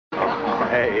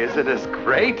Hey, isn't this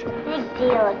great? Big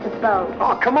deal, it's a boat.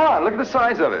 Oh, come on, look at the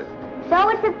size of it. So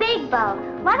it's a big boat.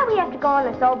 Why do we have to go on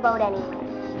this old boat anyway?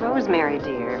 Rosemary,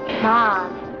 dear.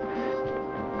 Mom.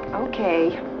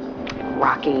 Okay,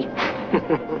 Rocky.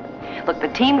 Look, the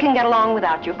team can get along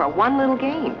without you for one little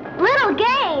game. Little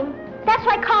game? That's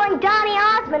like calling Donny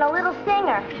Osmond a little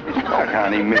singer. Look,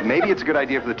 honey, maybe it's a good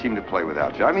idea for the team to play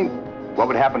without you. I mean, what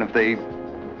would happen if they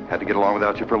had to get along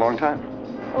without you for a long time?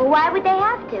 Well, why would they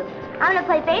have to? I'm going to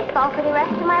play baseball for the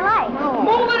rest of my life. Oh.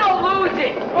 Move it or lose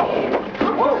it!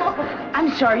 Whoa. I'm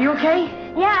sorry, you okay?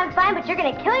 Yeah, I'm fine, but you're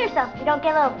going to kill yourself if you don't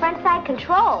get a little front-side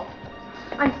control.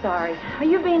 I'm sorry. Are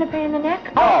you being a pain in the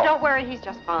neck? Oh, don't worry, he's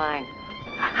just fine.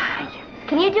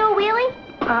 Can you do a wheelie?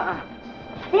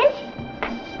 Cinch?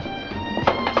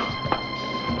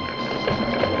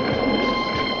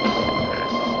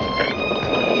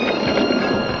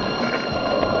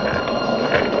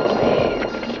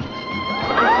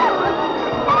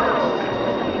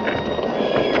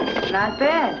 Not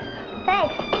bad.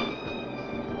 Thanks.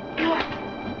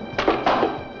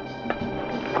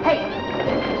 Hey!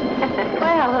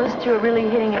 Well, those two are really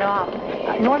hitting it off.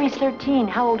 Normie's 13.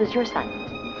 How old is your son?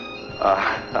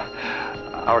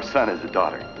 Our son is a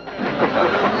daughter.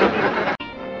 I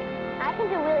can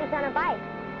do wheelies on a bike.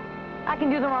 I can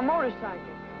do them on motorcycles.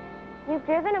 You've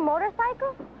driven a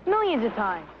motorcycle? Millions of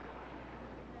times.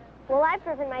 Well, I've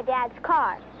driven my dad's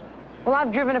car. Well,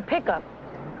 I've driven a pickup.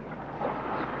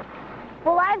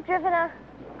 Well, I've driven a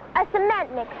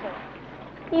cement mixer.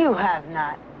 You have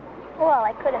not. Well,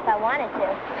 I could if I wanted to.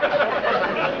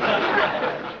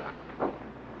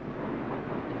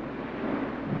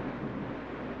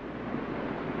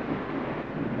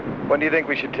 When do you think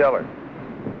we should tell her?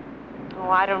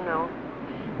 Oh, I don't know.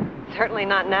 Certainly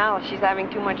not now. She's having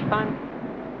too much fun.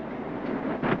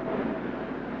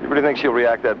 You really think she'll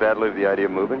react that badly to the idea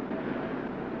of moving?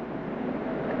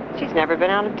 She's never been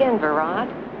out of Denver, Rod.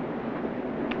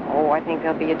 Oh, I think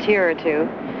there'll be a tear or two.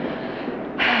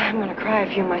 I'm going to cry a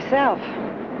few myself.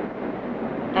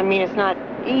 I mean, it's not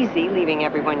easy leaving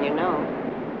everyone you know.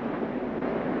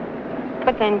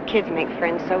 But then kids make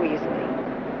friends so easily.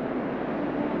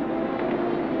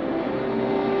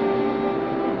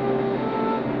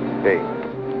 Hey,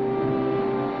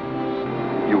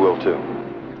 you will too.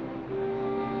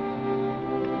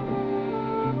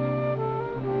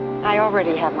 I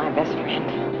already have my best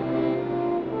friend.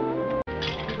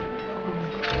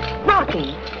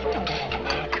 Rocky!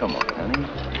 Come on, honey.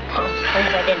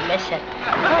 Please, I didn't miss it.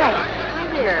 Hi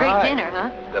there. Great dinner, huh?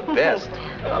 The best.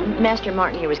 Master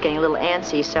Martin here was getting a little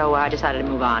antsy, so I decided to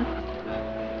move on.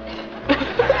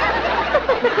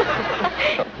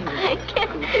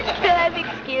 Can I be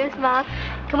excused, Mom?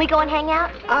 Can we go and hang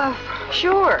out?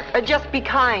 Sure. Just be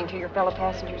kind to your fellow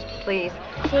passengers, please.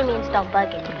 She means don't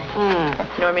bug anybody. You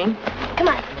know what I mean? Come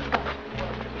on.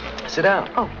 Sit down.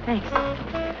 Oh, thanks.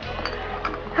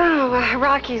 Oh,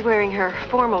 Rocky's wearing her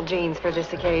formal jeans for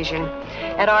this occasion.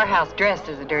 At our house, dressed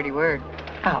is a dirty word.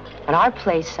 Oh, at our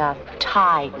place,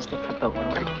 tie is the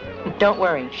forbidden word. Don't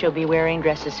worry, she'll be wearing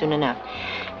dresses soon enough.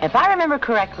 If I remember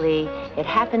correctly, it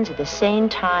happens at the same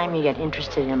time you get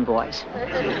interested in boys.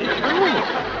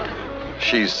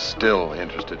 She's still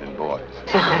interested in boys.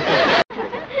 That's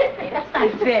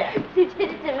not fair. You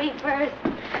did it to me first.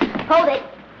 Hold it.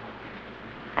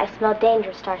 I smell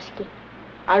danger, Starsky.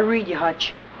 I read you,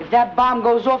 Hutch. If that bomb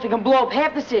goes off, it can blow up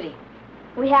half the city.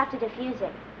 We have to defuse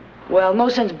it. Well, no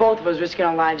sense both of us risking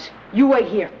our lives. You wait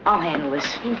here. I'll handle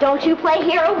this. And don't you play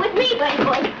hero with me,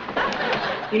 boy.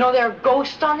 You know there are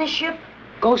ghosts on this ship?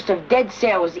 Ghosts of dead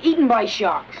sailors eaten by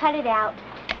sharks. Cut it out.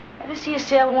 Ever see a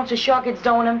sailor once a shark gets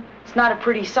done with him? It's not a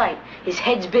pretty sight. His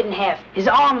head's bit in half. His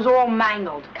arms are all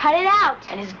mangled. Cut it out.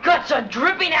 And his guts are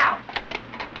dripping out.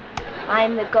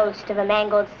 I'm the ghost of a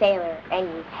mangled sailor,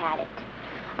 and you've had it.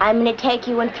 I'm gonna take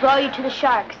you and throw you to the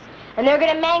sharks. And they're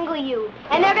gonna mangle you.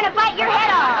 And they're gonna bite your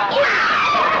head off.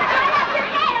 Yeah! They're gonna bite off your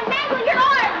head and mangle your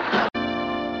arms.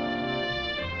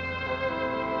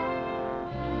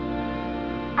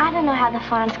 I don't know how the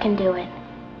Fonz can do it.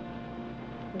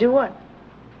 Do what?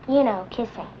 You know,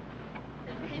 kissing.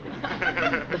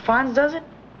 The Fonz does it?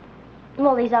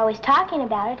 Well, he's always talking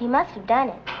about it. He must have done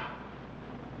it.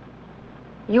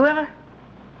 You ever?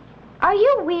 Are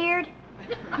you weird?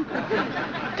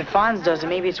 If the Fonz does it,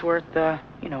 maybe it's worth,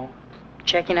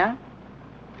 checking out.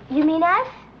 You mean us?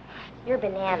 You're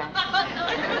bananas.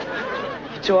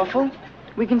 If it's awful,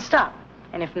 we can stop.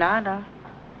 And if not,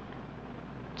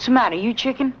 what's the matter? You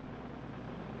chicken?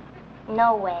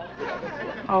 No way.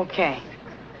 Okay.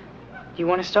 Do you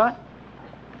want to start?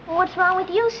 What's wrong with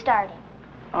you starting?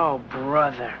 Oh,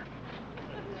 brother.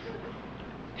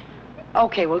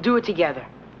 Okay, we'll do it together.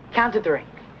 Count to 3.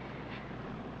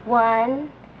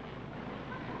 1,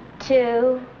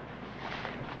 2,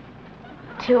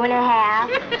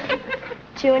 2.5,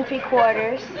 2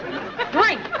 3/4.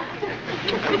 3!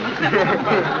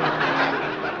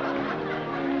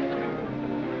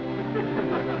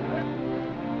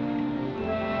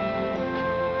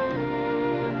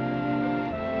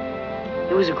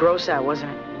 It was a gross out,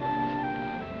 wasn't it?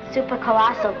 Super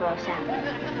colossal gross out.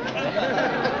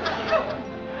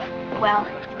 Well,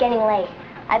 it's getting late.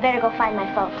 I better go find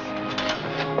my folks.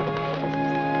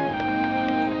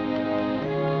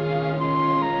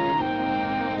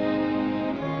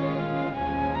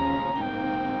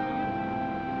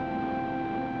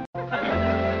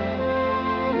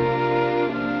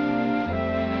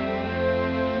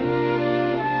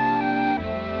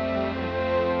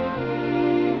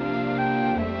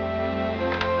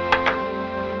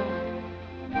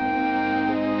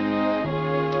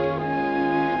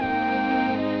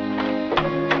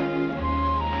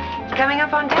 Coming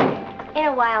up on time? In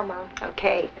a while, Mom.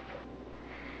 Okay.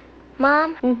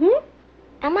 Mom, Mm-hmm.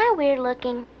 am I weird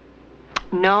looking?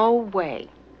 No way.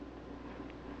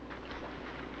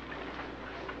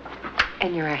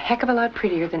 And you're a heck of a lot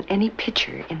prettier than any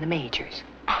pitcher in the majors.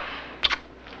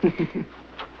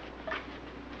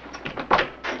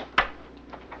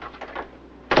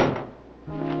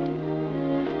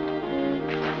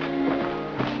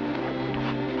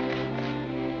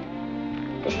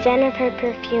 The scent of her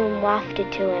perfume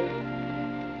wafted to him.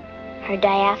 Her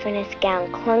diaphanous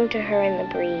gown clung to her in the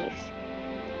breeze.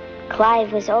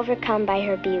 Clive was overcome by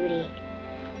her beauty.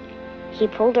 He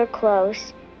pulled her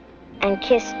close and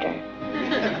kissed her,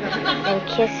 and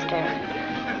kissed her,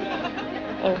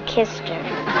 and kissed her.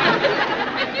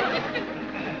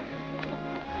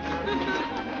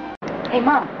 Hey,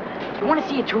 Mom, you want to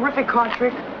see a terrific card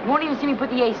trick? You won't even see me put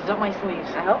the aces up my sleeves.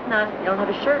 I hope not. You don't have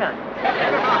a shirt on.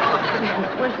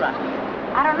 Where's Rocky?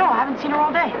 I don't know. I haven't seen her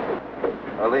all day.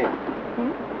 Arlene.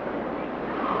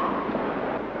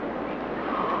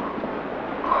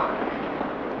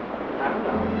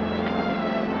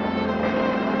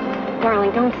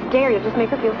 Darling, don't stare. You'll just make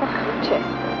her feel self-conscious.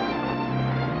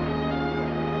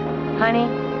 Honey,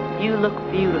 you look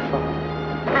beautiful.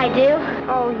 I do?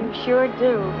 Oh, you sure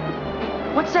do.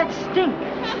 What's that stink?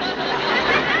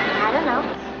 I don't know.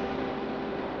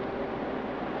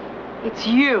 It's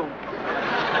you.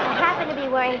 I happen to be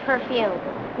wearing perfume.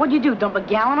 What'd you do, dump a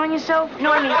gallon on yourself?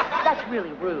 No, I mean, that's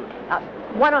really rude.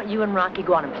 Why don't you and Rocky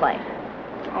go out and play?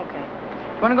 Okay.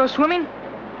 Want to go swimming?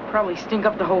 Probably stink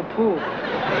up the whole pool.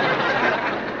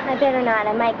 I better not.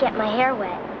 I might get my hair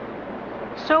wet.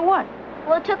 So what?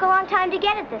 Well, it took a long time to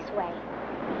get it this way.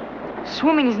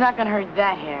 Swimming is not going to hurt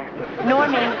that hair.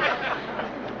 Normie.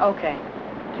 Okay.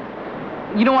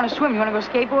 You don't want to swim. You want to go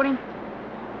skateboarding?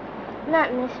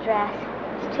 Not in this dress.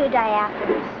 It's too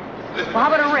diaphanous. Well,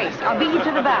 how about a race? I'll beat you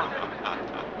to the bow.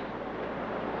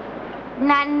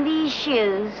 Not in these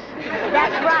shoes.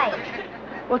 That's right.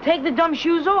 Well, take the dumb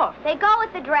shoes off. They go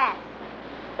with the dress.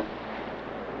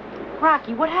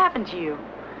 Rocky, what happened to you?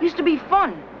 Used to be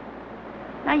fun.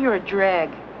 Now you're a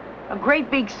drag. A great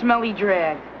big smelly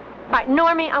drag. All right,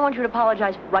 Normie, I want you to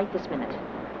apologize right this minute.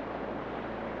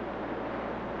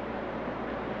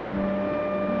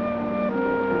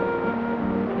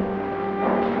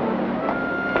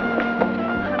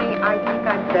 Honey, I think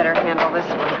I'd better handle this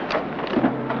one.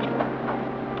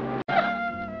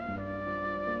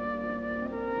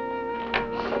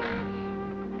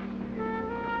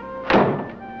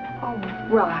 Oh,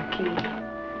 Rocky.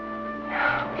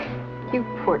 You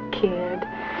poor kid.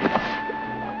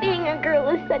 Being a girl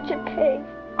is such a pain.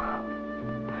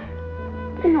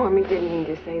 Normie didn't mean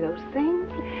to say those things.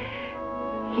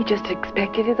 He just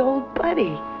expected his old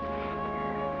buddy.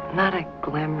 Not a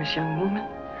glamorous young woman.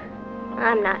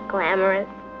 I'm not glamorous.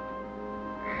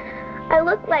 I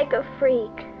look like a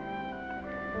freak.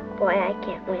 Boy, I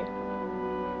can't win.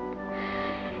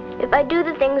 If I do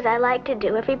the things I like to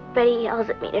do, everybody yells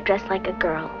at me to dress like a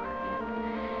girl.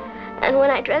 And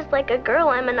when I dress like a girl,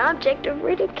 I'm an object of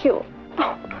ridicule.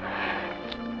 Oh.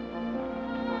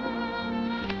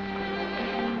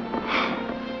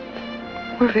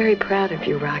 We're very proud of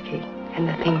you, Rocky, and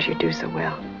the things you do so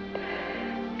well.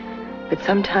 But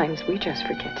sometimes we just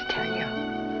forget to tell you.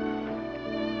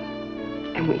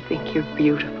 And we think you're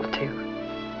beautiful, too.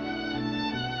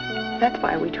 That's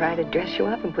why we try to dress you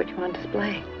up and put you on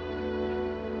display.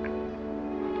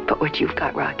 But what you've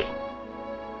got, Rocky,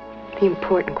 the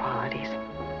important qualities,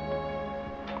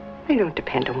 they don't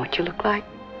depend on what you look like.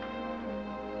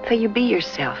 So you be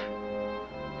yourself.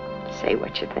 Say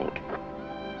what you think.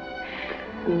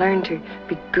 And learn to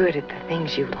be good at the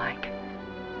things you like.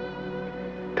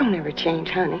 Don't ever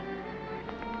change, honey.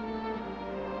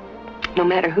 No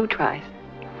matter who tries,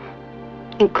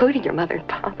 including your mother and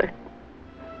father.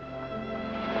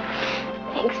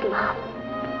 Thanks, Mom.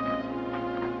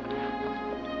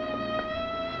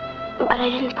 But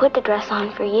I didn't put the dress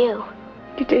on for you.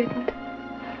 You didn't.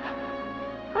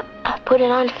 I put it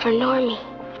on for Normie.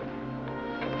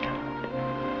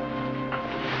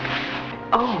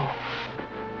 Oh.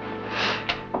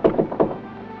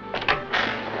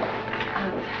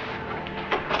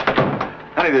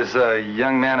 Honey, there's a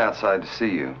young man outside to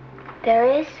see you.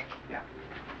 There is? Yeah.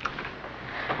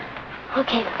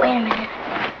 Okay, wait a minute.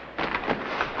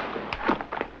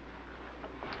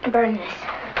 Burn this.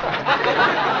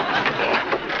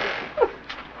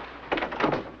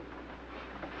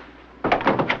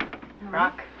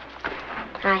 Rock.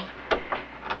 Hi.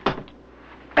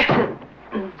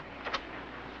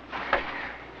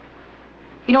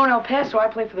 You know, in El Paso, I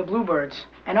play for the Bluebirds.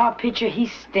 And our pitcher, he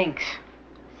stinks.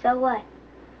 So what?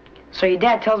 So your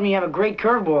dad tells me you have a great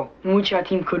curveball, in which our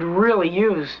team could really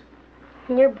use.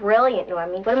 You're brilliant,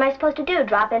 Normie. What am I supposed to do?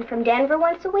 Drop in from Denver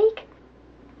once a week?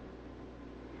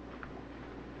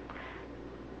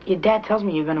 Your dad tells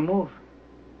me you're gonna move.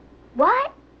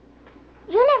 What?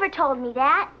 You never told me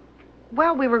that.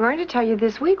 Well, we were going to tell you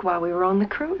this week while we were on the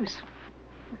cruise.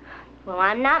 Well,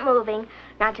 I'm not moving.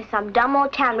 Not to some dumb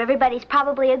old town where everybody's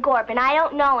probably a gorp, and I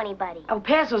don't know anybody. El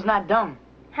Paso's not dumb.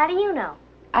 How do you know?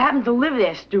 I happen to live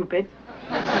there, stupid.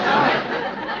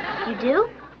 You do?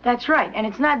 That's right, and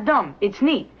it's not dumb. It's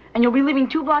neat. And you'll be living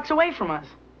 2 blocks away from us.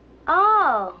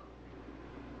 Oh.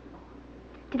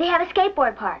 Do they have a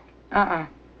skateboard park? Uh-uh.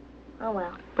 Oh,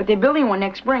 well. But they're building one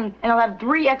next spring, and I'll have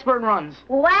 3 expert runs.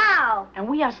 Wow. And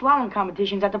we have slalom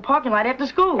competitions at the parking lot after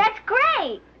school. That's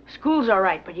great. School's all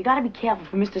right, but you gotta be careful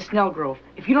for Mr. Snellgrove.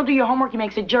 If you don't do your homework, he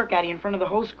makes a jerk out of you in front of the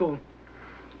whole school.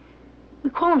 We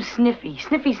call him Sniffy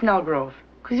Snellgrove,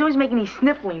 because he's always making these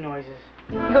sniffling noises.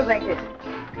 He goes like this.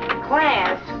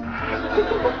 Class.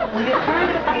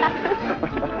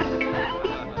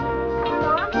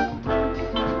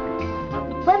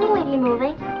 When will we be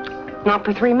moving? Not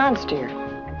for 3 months, dear.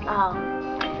 Oh.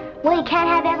 Well, you can't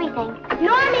have everything.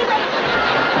 Normie, wait!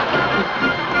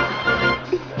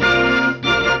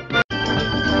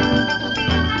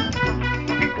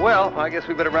 Well, I guess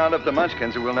we better round up the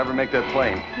munchkins or we'll never make that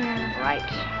plane. Right.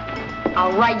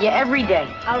 I'll write you every day.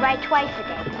 I'll write twice a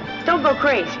day. Don't go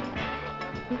crazy.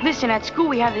 Listen, at school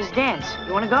we have this dance.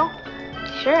 You wanna go?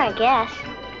 Sure, I guess.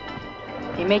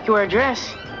 They make you wear a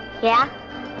dress. Yeah?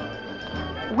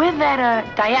 Wear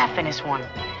that, diaphanous one,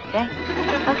 okay?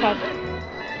 Okay.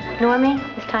 Normie,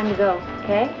 it's time to go,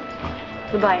 okay?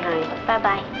 Goodbye, honey.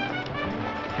 Bye-bye.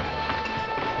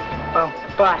 Well,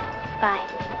 bye. Bye.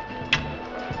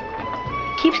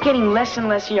 Keeps getting less and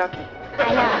less yucky.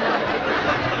 I know.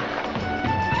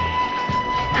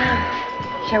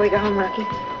 Shall we go home, Rocky?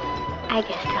 I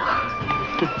guess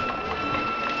so.